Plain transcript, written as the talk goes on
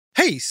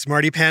Hey,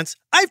 Smarty Pants.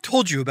 I've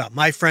told you about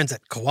my friends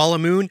at Koala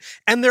Moon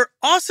and their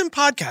awesome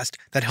podcast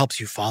that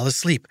helps you fall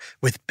asleep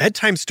with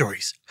bedtime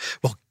stories.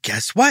 Well,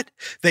 guess what?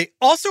 They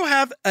also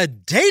have a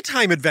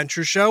daytime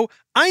adventure show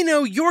I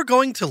know you're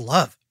going to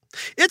love.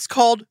 It's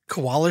called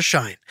Koala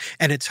Shine,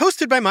 and it's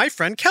hosted by my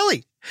friend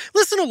Kelly.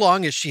 Listen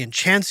along as she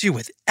enchants you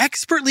with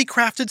expertly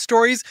crafted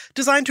stories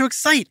designed to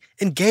excite,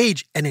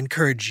 engage, and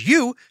encourage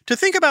you to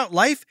think about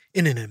life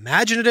in an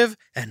imaginative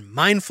and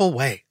mindful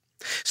way.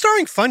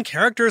 Starring fun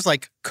characters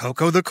like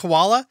Coco the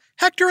Koala,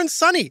 Hector and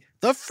Sunny,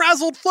 the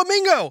Frazzled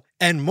Flamingo,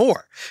 and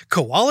more.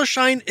 Koala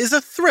Shine is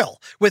a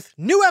thrill, with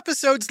new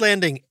episodes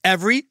landing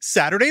every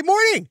Saturday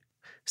morning.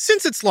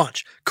 Since its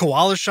launch,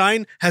 Koala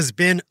Shine has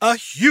been a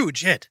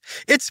huge hit.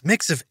 Its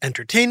mix of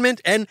entertainment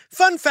and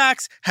fun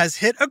facts has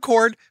hit a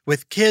chord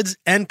with kids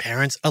and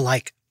parents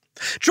alike.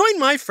 Join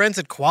my friends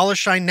at Koala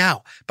Shine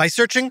now by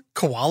searching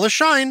Koala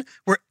Shine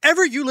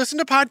wherever you listen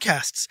to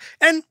podcasts,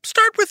 and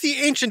start with the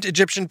ancient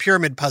Egyptian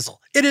pyramid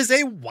puzzle. It is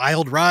a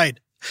wild ride.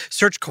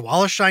 Search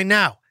Koala Shine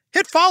now,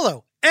 hit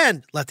follow,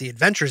 and let the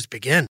adventures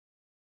begin.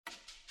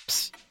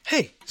 Psst.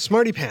 Hey,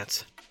 Smarty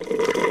Pants.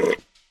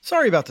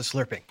 Sorry about the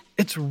slurping.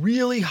 It's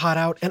really hot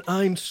out and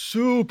I'm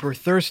super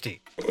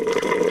thirsty.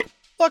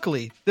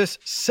 Luckily, this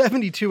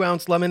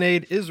 72-ounce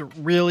lemonade is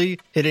really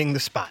hitting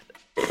the spot.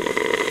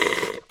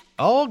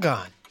 All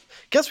gone.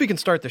 Guess we can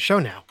start the show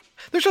now.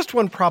 There's just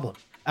one problem.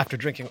 After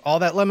drinking all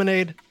that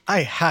lemonade,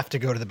 I have to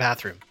go to the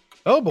bathroom.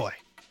 Oh boy.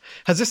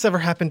 Has this ever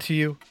happened to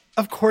you?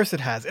 Of course it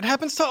has. It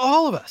happens to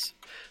all of us.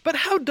 But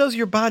how does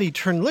your body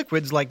turn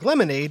liquids like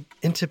lemonade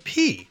into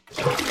pee?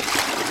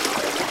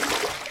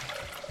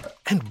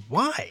 And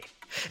why?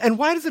 And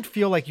why does it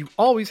feel like you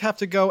always have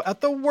to go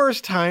at the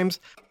worst times,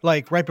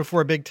 like right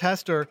before a big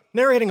test or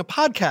narrating a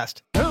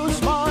podcast? Who's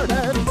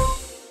smarted?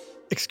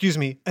 Excuse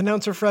me,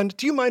 announcer friend,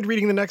 do you mind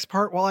reading the next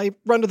part while I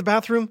run to the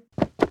bathroom?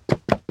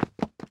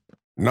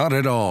 Not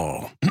at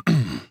all.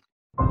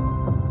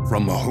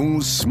 From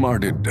Who's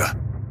Smarted,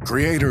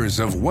 creators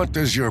of What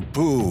Does Your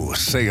Poo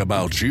Say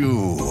About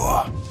You,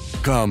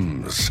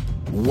 comes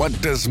What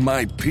Does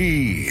My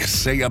Pee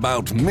Say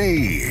About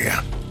Me?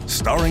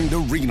 Starring the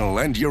renal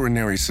and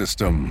urinary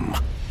system,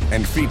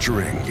 and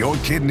featuring your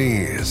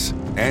kidneys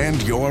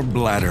and your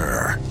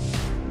bladder.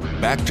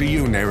 Back to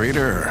you,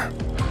 narrator.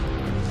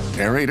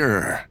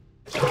 Narrator.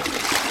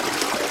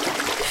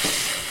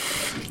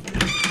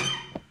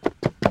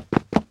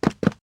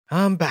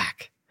 I'm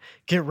back.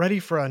 Get ready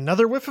for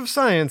another whiff of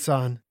science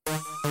on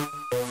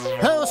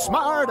Who's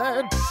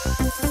smarted?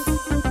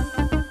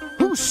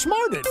 Who's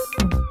smarted?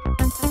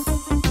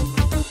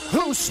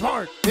 Who's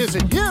smart? Is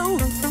it you?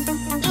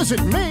 Is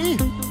it me?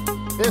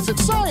 Is it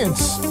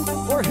science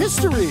or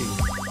history?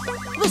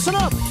 Listen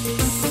up,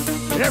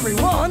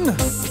 everyone.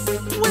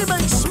 We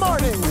make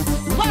smarting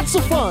lots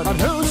of fun on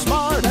Who's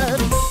Smarted.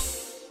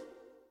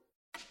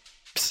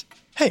 Psst.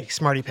 Hey,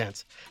 Smarty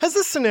Pants. Has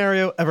this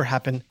scenario ever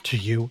happened to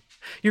you?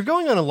 You're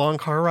going on a long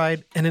car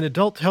ride and an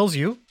adult tells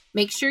you,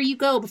 "Make sure you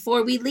go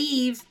before we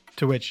leave."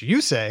 To which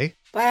you say,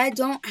 "But I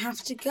don't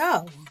have to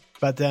go."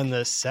 But then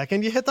the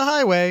second you hit the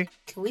highway,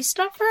 "Can we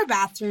stop for a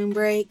bathroom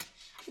break?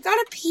 I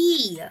gotta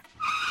pee."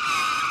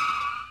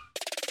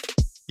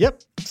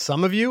 Yep,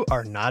 some of you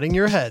are nodding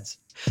your heads.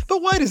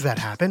 But why does that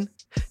happen?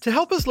 To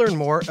help us learn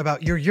more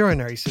about your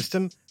urinary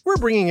system, we're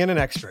bringing in an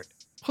expert.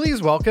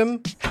 Please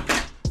welcome...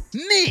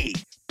 Me,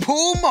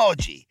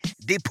 Poomoji,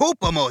 the poop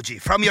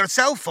emoji from your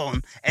cell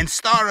phone and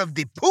star of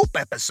the poop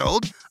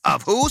episode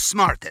of Who's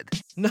Smarted.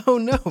 No,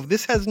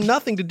 this has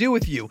nothing to do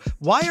with you.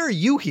 Why are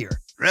you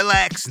here?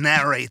 Relax,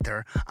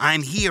 narrator.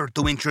 I'm here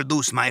to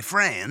introduce my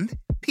friend,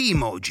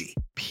 Peemoji.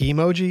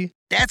 Peemoji?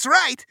 That's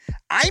right.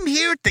 I'm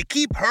here to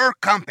keep her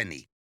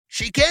company.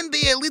 She can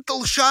be a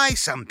little shy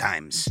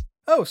sometimes.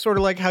 Oh, sort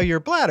of like how your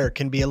bladder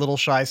can be a little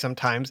shy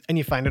sometimes and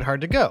you find it hard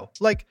to go.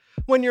 Like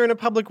when you're in a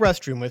public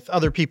restroom with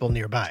other people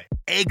nearby.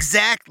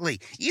 Exactly.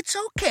 It's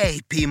okay,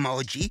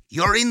 Peemoji.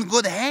 You're in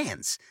good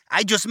hands.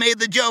 I just made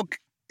the joke.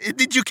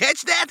 Did you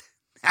catch that?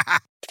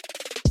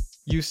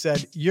 You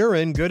said you're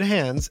in good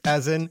hands,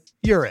 as in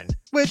urine,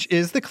 which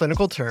is the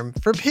clinical term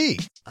for pee.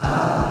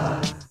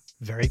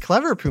 Very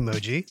clever,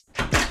 Poomoji.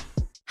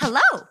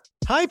 Hello.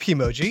 Hi,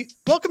 Peemoji.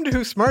 Welcome to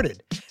Who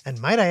Smarted. And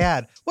might I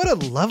add, what a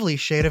lovely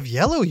shade of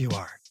yellow you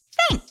are.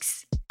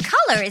 Thanks.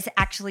 Color is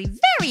actually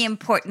very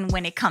important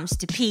when it comes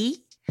to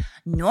pee.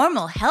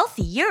 Normal,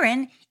 healthy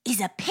urine is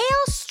a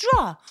pale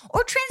straw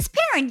or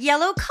transparent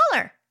yellow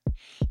color.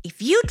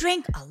 If you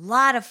drink a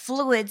lot of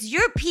fluids,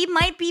 your pee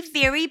might be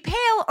very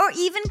pale or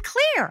even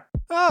clear.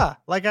 Ah,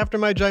 like after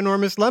my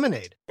ginormous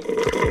lemonade.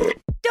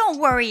 Don't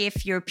worry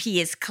if your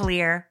pee is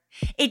clear.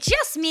 It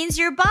just means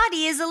your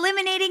body is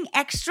eliminating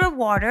extra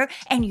water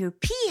and your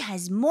pee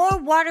has more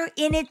water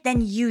in it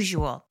than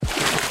usual.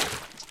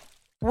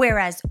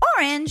 Whereas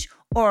orange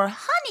or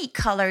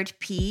honey-colored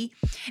pee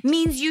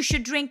means you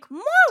should drink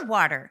more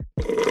water.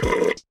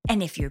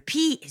 And if your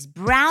pee is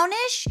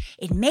brownish,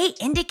 it may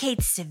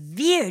indicate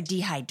severe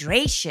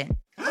dehydration.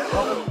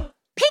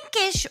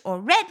 Pinkish or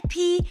red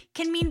pee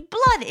can mean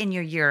blood in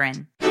your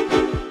urine.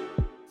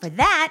 For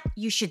that,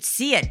 you should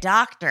see a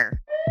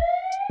doctor.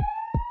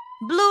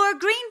 Blue or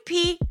green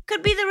pee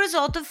could be the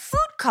result of food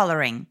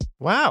coloring.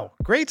 Wow,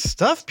 great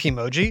stuff,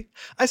 P-Moji.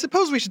 I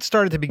suppose we should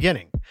start at the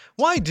beginning.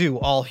 Why do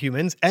all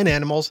humans and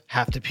animals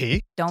have to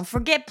pee? Don't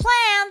forget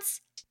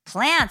plants.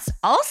 Plants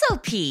also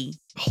pee.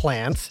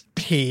 Plants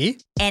pee?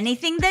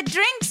 Anything that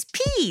drinks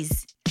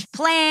pees.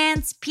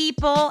 Plants,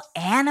 people,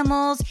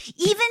 animals,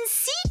 even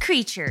sea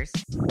creatures.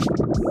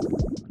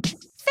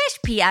 Fish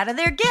pee out of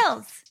their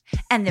gills.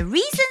 And the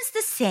reason's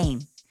the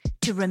same.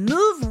 To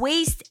remove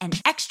waste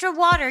and extra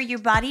water your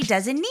body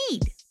doesn't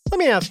need. Let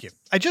me ask you,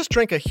 I just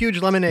drank a huge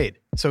lemonade,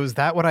 so is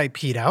that what I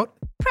peed out?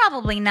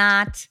 Probably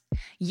not.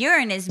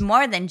 Urine is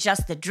more than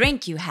just the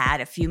drink you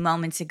had a few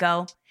moments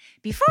ago.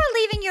 Before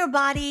leaving your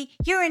body,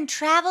 urine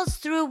travels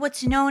through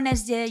what's known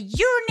as the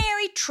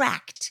urinary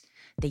tract.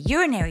 The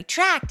urinary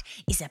tract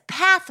is a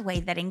pathway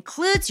that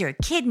includes your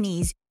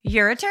kidneys,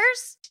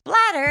 ureters,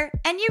 bladder,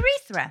 and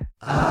urethra.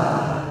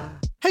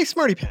 Hey,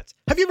 Smarty Pants,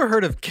 have you ever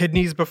heard of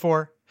kidneys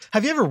before?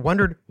 Have you ever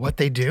wondered what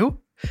they do?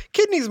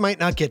 Kidneys might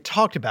not get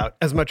talked about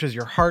as much as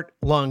your heart,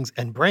 lungs,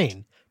 and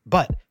brain,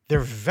 but they're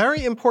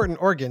very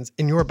important organs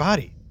in your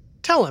body.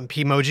 Tell them,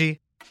 P-Moji.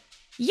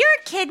 Your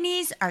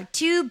kidneys are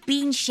two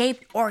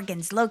bean-shaped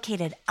organs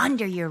located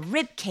under your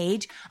rib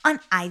cage on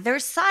either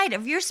side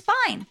of your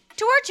spine,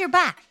 towards your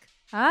back.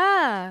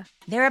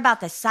 They're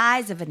about the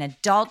size of an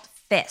adult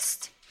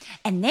fist,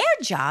 and their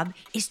job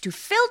is to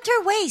filter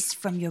waste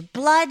from your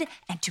blood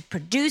and to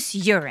produce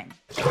urine.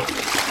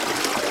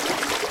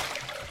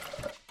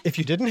 If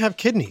you didn't have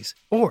kidneys,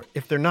 or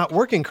if they're not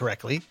working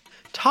correctly,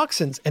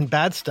 toxins and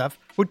bad stuff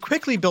would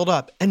quickly build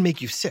up and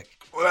make you sick.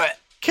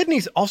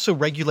 Kidneys also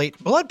regulate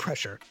blood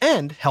pressure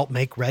and help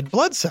make red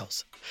blood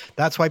cells.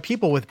 That's why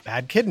people with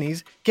bad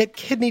kidneys get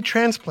kidney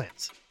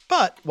transplants.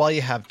 But while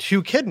you have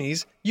two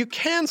kidneys, you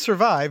can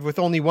survive with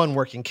only one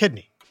working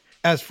kidney.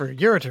 As for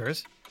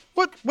ureters,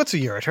 what's a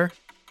ureter?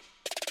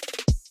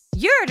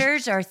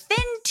 Ureters are thin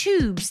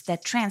tubes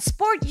that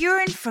transport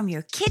urine from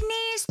your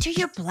kidneys to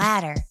your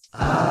bladder.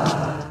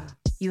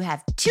 You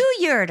have two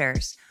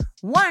ureters,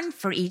 one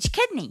for each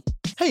kidney.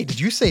 Hey, did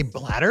you say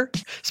bladder?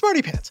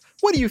 Smarty Pants,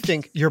 what do you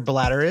think your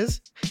bladder is?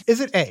 Is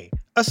it A,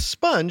 a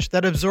sponge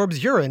that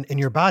absorbs urine in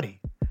your body?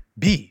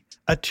 B,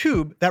 a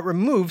tube that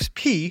removes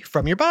pee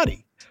from your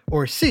body?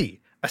 Or C,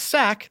 a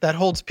sack that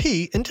holds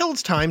pee until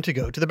it's time to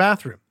go to the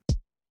bathroom?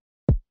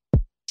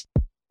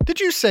 Did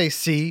you say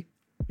C?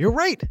 You're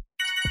right.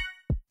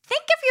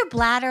 Think of your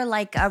bladder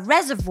like a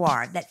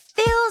reservoir that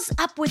fills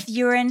up with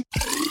urine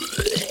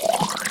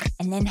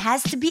and then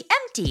has to be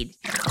emptied.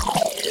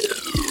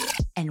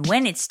 And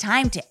when it's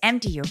time to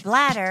empty your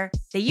bladder,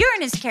 the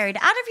urine is carried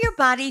out of your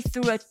body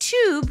through a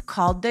tube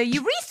called the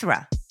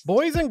urethra.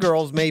 Boys and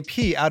girls may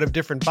pee out of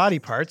different body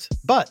parts,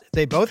 but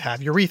they both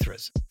have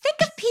urethras. Think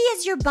of pee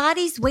as your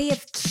body's way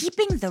of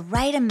keeping the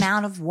right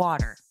amount of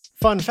water.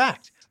 Fun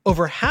fact,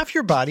 over half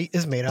your body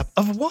is made up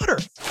of water.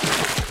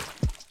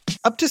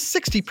 Up to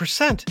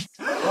 60%.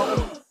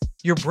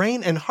 Your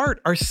brain and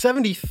heart are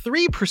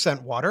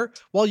 73% water,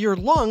 while your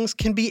lungs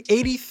can be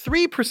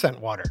 83%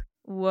 water.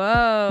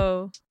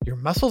 Whoa. Your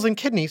muscles and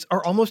kidneys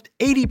are almost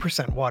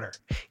 80% water.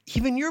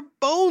 Even your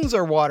bones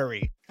are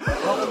watery.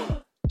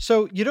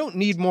 So you don't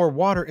need more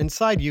water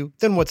inside you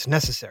than what's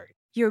necessary.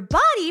 Your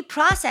body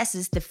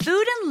processes the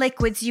food and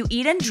liquids you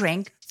eat and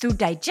drink through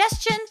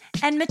digestion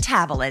and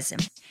metabolism,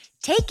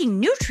 taking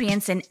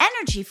nutrients and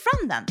energy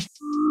from them.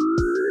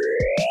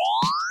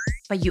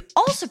 But you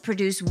also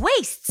produce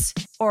wastes,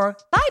 or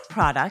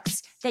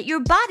byproducts, that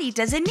your body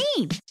doesn't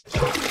need.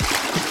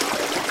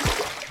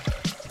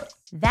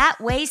 That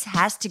waste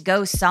has to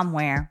go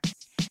somewhere.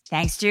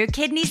 Thanks to your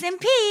kidneys and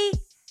pee,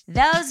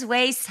 those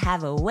wastes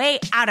have a way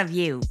out of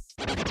you.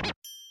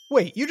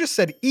 Wait, you just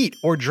said eat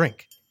or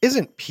drink.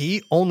 Isn't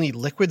pee only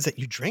liquids that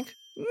you drink?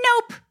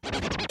 Nope.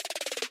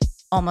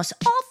 Almost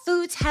all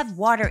foods have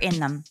water in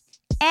them.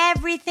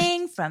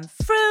 Everything from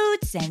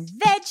fruits and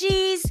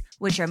veggies,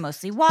 which are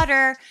mostly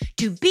water,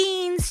 to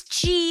beans,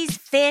 cheese,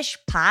 fish,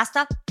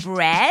 pasta,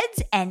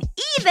 breads, and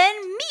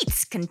even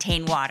meats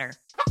contain water.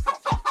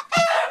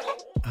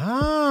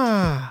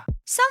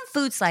 Some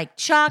foods like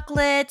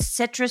chocolate,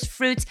 citrus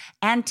fruits,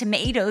 and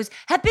tomatoes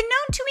have been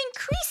known to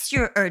increase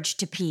your urge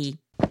to pee.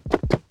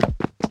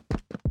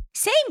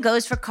 Same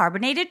goes for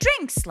carbonated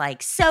drinks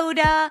like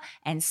soda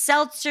and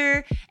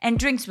seltzer, and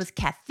drinks with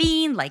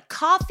caffeine like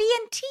coffee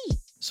and tea.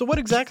 So what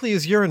exactly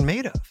is urine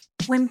made of?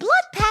 When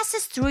blood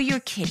passes through your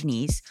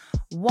kidneys,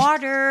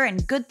 water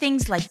and good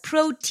things like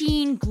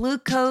protein,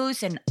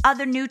 glucose, and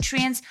other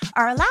nutrients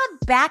are allowed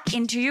back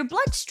into your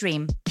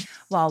bloodstream,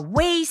 while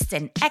waste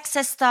and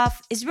excess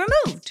stuff is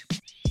removed.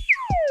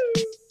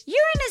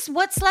 Urine is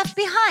what's left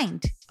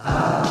behind.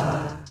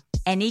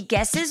 Any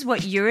guesses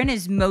what urine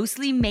is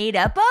mostly made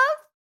up of?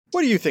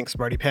 What do you think,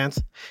 Smarty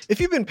Pants?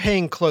 If you've been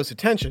paying close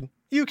attention,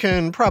 you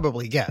can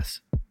probably guess.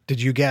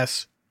 Did you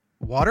guess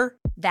water?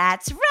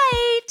 That's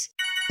right!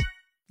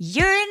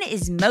 Urine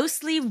is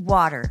mostly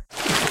water.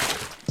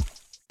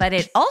 But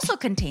it also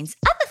contains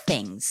other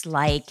things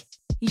like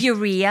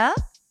urea,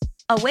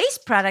 a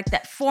waste product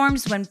that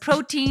forms when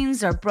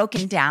proteins are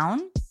broken down.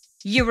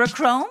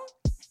 Urochrome,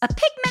 a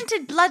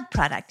pigmented blood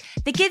product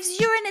that gives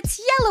urine its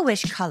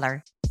yellowish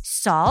color.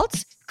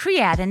 Salt,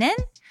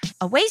 creatinine,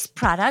 a waste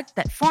product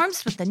that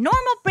forms with the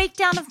normal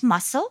breakdown of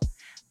muscle.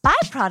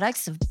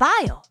 Byproducts of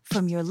bile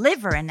from your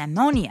liver and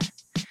ammonia.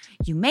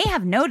 You may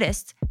have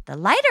noticed the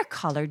lighter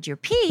colored your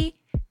pee,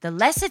 the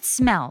less it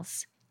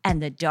smells.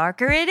 And the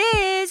darker it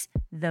is,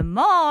 the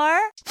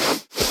more...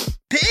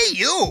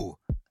 P.U.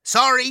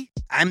 Sorry,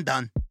 I'm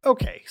done.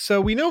 Okay, so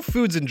we know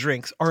foods and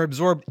drinks are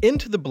absorbed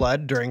into the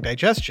blood during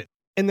digestion.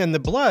 And then the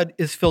blood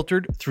is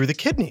filtered through the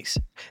kidneys.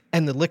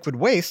 And the liquid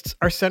wastes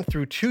are sent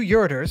through 2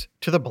 ureters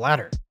to the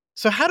bladder.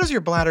 So how does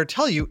your bladder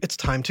tell you it's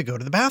time to go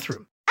to the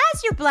bathroom?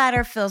 As your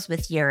bladder fills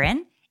with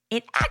urine,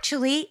 it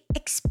actually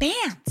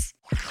expands.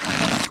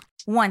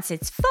 Once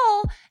it's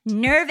full,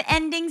 nerve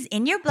endings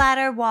in your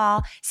bladder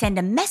wall send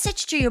a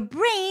message to your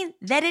brain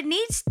that it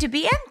needs to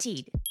be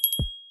emptied.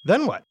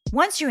 Then what?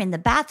 Once you're in the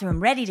bathroom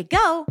ready to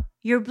go,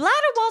 your bladder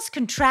walls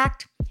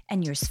contract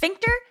and your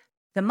sphincter,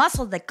 the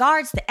muscle that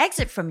guards the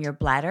exit from your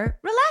bladder,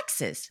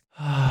 relaxes.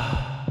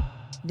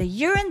 The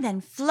urine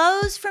then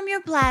flows from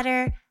your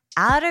bladder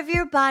out of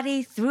your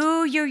body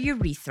through your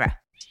urethra.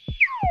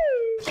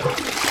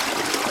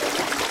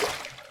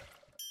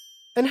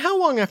 And how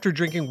long after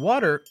drinking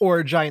water or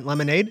a giant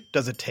lemonade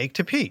does it take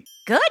to pee?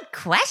 Good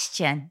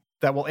question.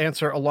 That will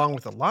answer along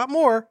with a lot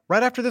more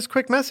right after this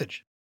quick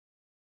message.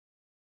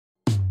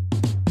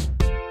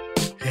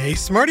 Hey,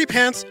 Smarty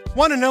Pants,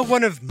 want to know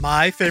one of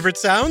my favorite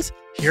sounds?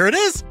 Here it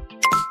is.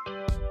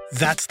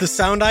 That's the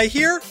sound I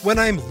hear when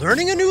I'm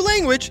learning a new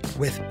language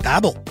with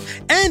Babbel.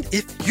 And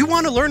if you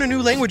want to learn a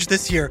new language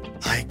this year,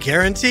 I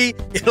guarantee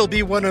it'll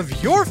be one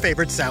of your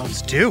favorite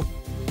sounds too.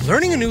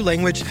 Learning a new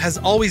language has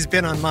always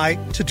been on my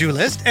to-do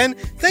list, and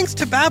thanks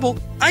to Babbel,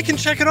 I can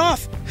check it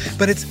off.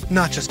 But it's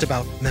not just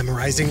about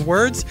memorizing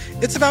words,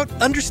 it's about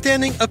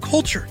understanding a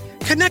culture,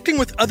 connecting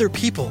with other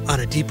people on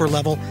a deeper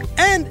level,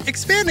 and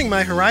expanding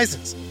my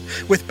horizons.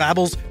 With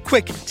Babbel's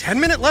quick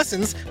 10-minute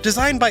lessons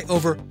designed by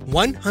over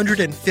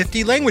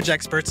 150 language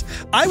experts,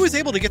 I was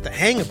able to get the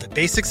hang of the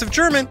basics of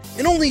German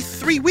in only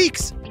 3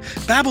 weeks.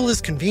 Babbel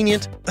is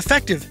convenient,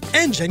 effective,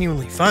 and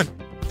genuinely fun.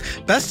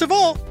 Best of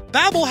all,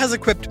 Babbel has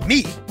equipped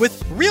me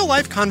with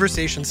real-life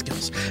conversation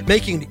skills,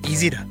 making it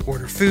easy to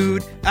order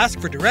food, ask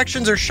for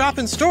directions, or shop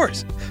in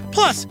stores.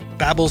 Plus,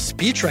 Babbel's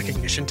speech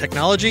recognition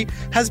technology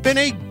has been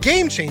a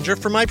game changer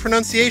for my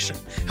pronunciation,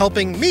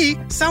 helping me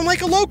sound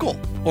like a local,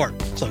 or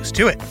close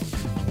to it.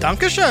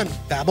 Dankeschön,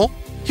 Babbel.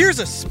 Here's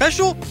a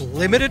special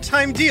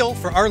limited-time deal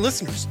for our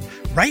listeners.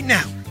 Right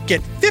now,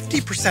 get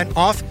 50%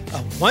 off a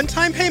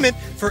one-time payment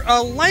for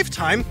a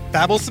lifetime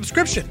Babbel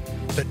subscription.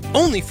 But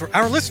only for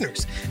our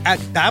listeners at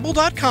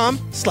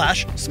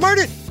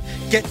babbel.com/smarted.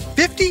 Get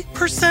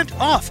 50%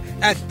 off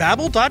at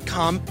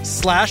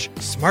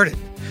babbel.com/smarted.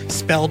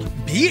 Spelled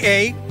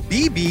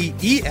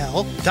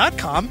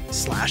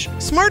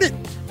BABBEL.com/smarted.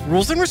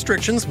 Rules and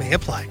restrictions may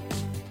apply.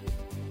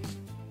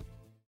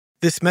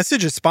 This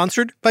message is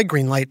sponsored by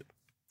Greenlight.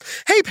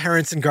 Hey,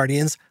 parents and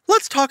guardians,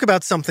 let's talk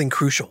about something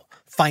crucial: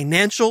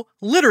 financial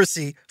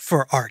literacy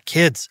for our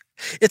kids.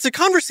 It's a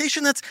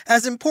conversation that's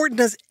as important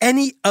as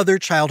any other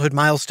childhood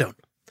milestone.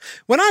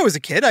 When I was a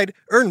kid, I'd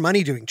earn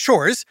money doing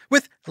chores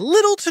with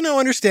little to no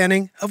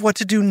understanding of what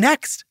to do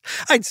next.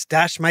 I'd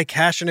stash my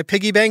cash in a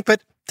piggy bank,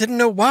 but didn't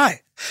know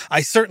why.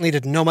 I certainly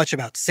didn't know much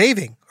about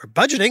saving or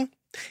budgeting.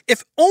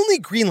 If only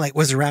Greenlight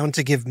was around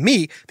to give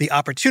me the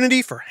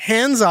opportunity for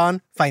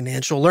hands-on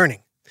financial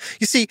learning.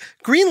 You see,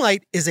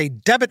 Greenlight is a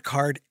debit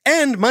card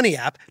and money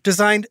app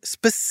designed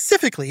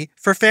specifically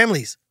for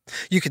families.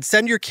 You can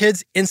send your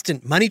kids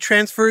instant money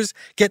transfers,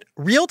 get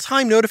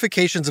real-time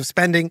notifications of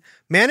spending,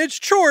 manage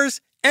chores,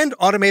 and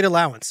automate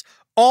allowance,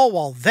 all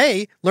while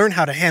they learn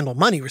how to handle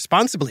money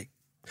responsibly.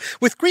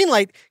 With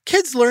Greenlight,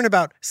 kids learn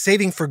about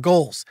saving for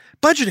goals,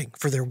 budgeting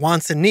for their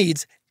wants and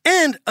needs,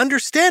 and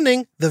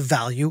understanding the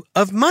value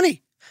of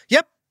money.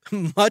 Yep,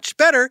 much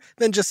better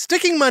than just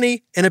sticking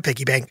money in a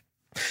piggy bank.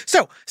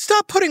 So,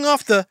 stop putting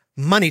off the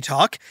money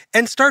talk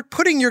and start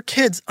putting your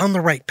kids on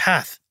the right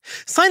path.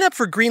 Sign up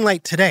for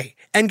Greenlight today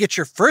and get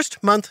your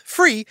first month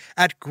free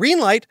at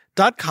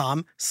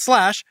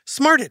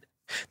greenlight.com/smarted.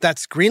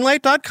 That's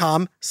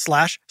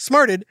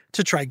greenlight.com/smarted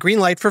to try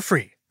Greenlight for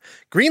free.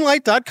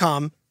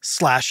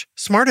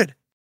 Greenlight.com/smarted.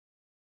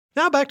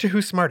 Now back to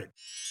Who Smarted.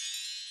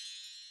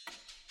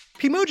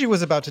 Pmoji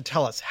was about to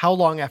tell us how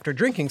long after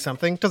drinking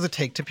something does it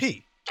take to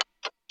pee.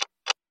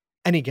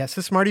 Any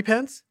guesses, Smarty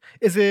Pants?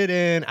 Is it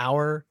an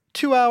hour,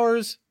 2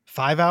 hours,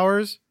 5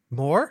 hours,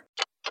 more?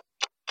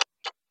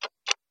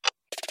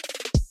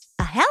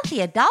 A healthy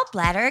adult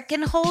bladder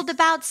can hold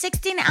about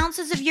 16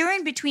 ounces of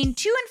urine between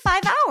 2 and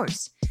 5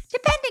 hours,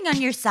 depending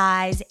on your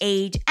size,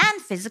 age, and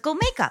physical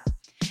makeup.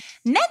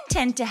 Men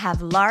tend to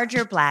have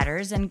larger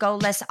bladders and go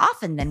less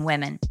often than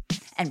women.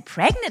 And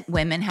pregnant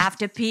women have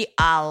to pee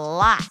a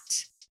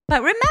lot.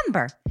 But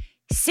remember,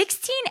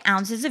 16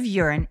 ounces of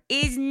urine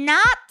is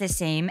not the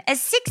same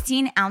as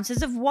 16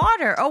 ounces of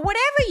water or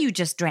whatever you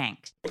just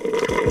drank.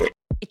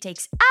 It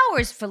takes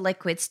hours for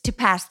liquids to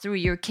pass through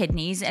your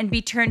kidneys and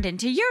be turned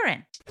into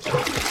urine.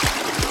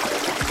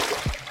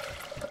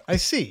 I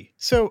see.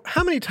 So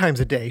how many times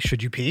a day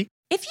should you pee?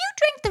 If you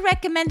drink the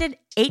recommended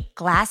 8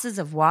 glasses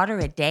of water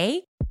a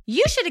day,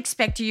 you should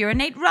expect to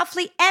urinate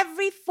roughly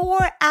every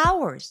 4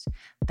 hours.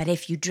 But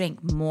if you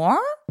drink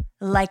more,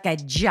 like a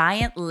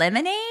giant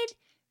lemonade,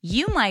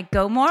 you might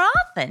go more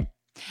often.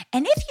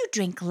 And if you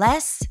drink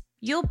less,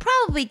 you'll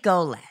probably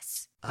go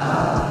less.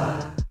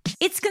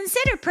 It's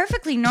considered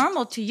perfectly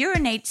normal to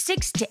urinate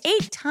 6 to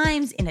 8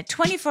 times in a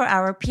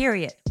 24-hour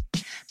period.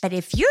 But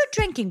if you're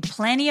drinking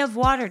plenty of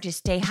water to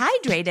stay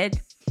hydrated,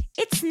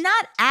 it's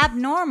not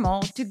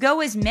abnormal to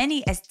go as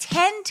many as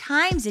 10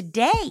 times a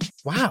day.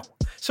 Wow.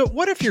 So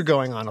what if you're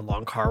going on a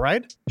long car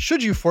ride?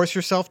 Should you force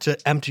yourself to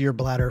empty your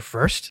bladder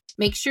first?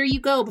 Make sure you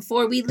go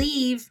before we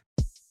leave.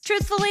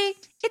 Truthfully,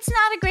 it's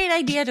not a great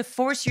idea to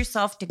force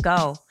yourself to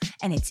go,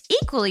 and it's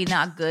equally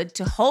not good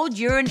to hold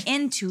urine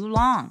in too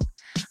long.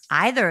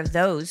 Either of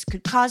those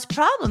could cause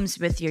problems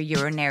with your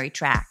urinary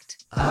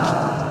tract.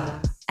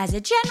 As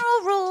a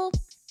general rule,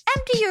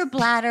 empty your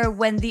bladder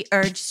when the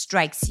urge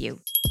strikes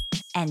you.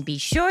 And be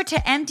sure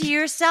to empty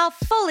yourself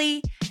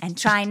fully and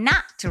try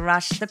not to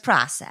rush the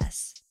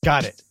process.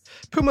 Got it.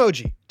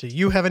 Pumoji, do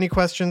you have any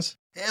questions?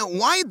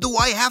 Why do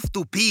I have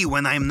to pee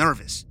when I'm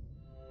nervous?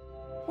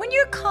 When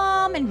you're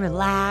calm and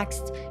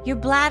relaxed, your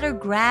bladder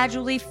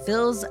gradually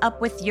fills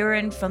up with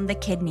urine from the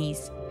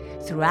kidneys.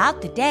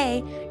 Throughout the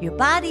day, your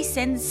body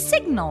sends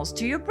signals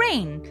to your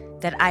brain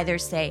that either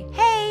say,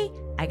 "Hey,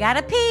 I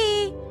gotta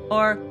pee,"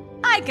 or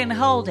 "I can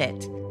hold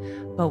it."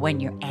 But when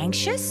you're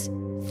anxious,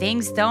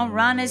 things don't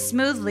run as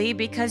smoothly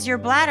because your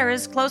bladder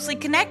is closely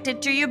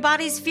connected to your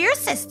body's fear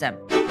system,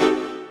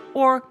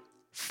 or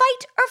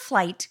fight or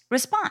flight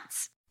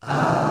response.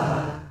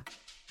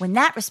 When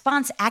that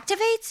response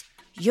activates,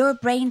 your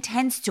brain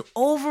tends to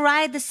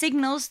override the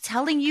signals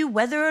telling you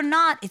whether or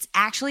not it's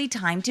actually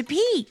time to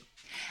pee.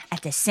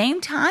 At the same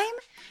time,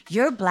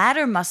 your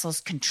bladder muscles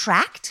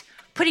contract,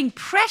 putting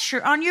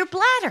pressure on your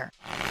bladder.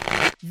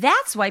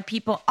 That's why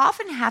people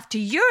often have to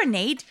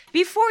urinate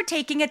before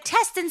taking a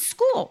test in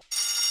school,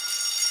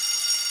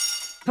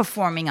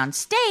 performing on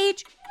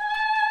stage,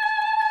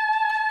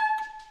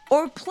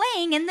 or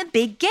playing in the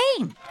big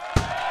game.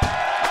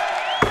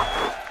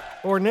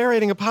 Or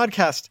narrating a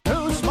podcast.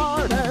 Who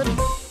smarted?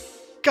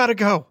 Gotta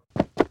go.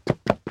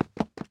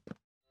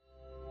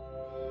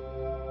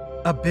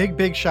 A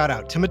big shout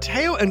out to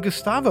Mateo and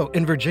Gustavo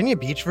in Virginia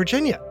Beach,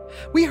 Virginia.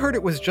 We heard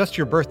it was just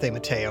your birthday,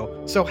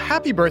 Mateo, so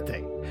happy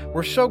birthday.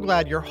 We're so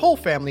glad your whole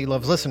family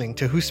loves listening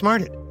to Who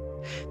Smarted.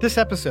 This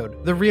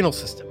episode, The Renal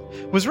System,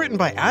 was written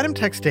by Adam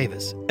Tex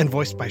Davis and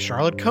voiced by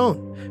Charlotte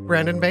Cohn,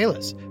 Brandon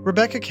Bayless,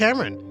 Rebecca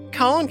Cameron,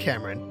 Colin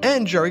Cameron,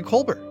 and Jerry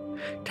Colbert.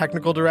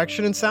 Technical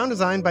direction and sound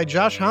design by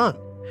Josh Hahn.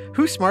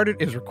 Who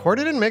Smarted is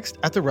recorded and mixed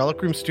at the Relic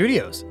Room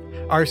Studios.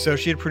 Our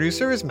associate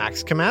producer is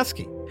Max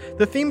Kamaski.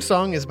 The theme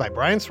song is by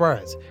Brian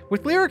Suarez,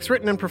 with lyrics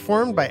written and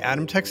performed by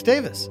Adam Tex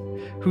Davis.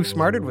 Who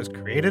Smarted was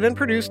created and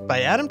produced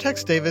by Adam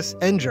Tex Davis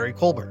and Jerry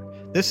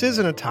Colbert. This is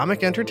an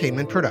Atomic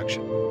Entertainment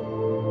production.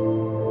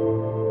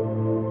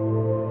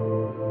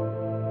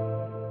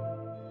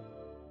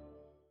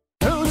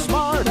 Who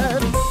smarted?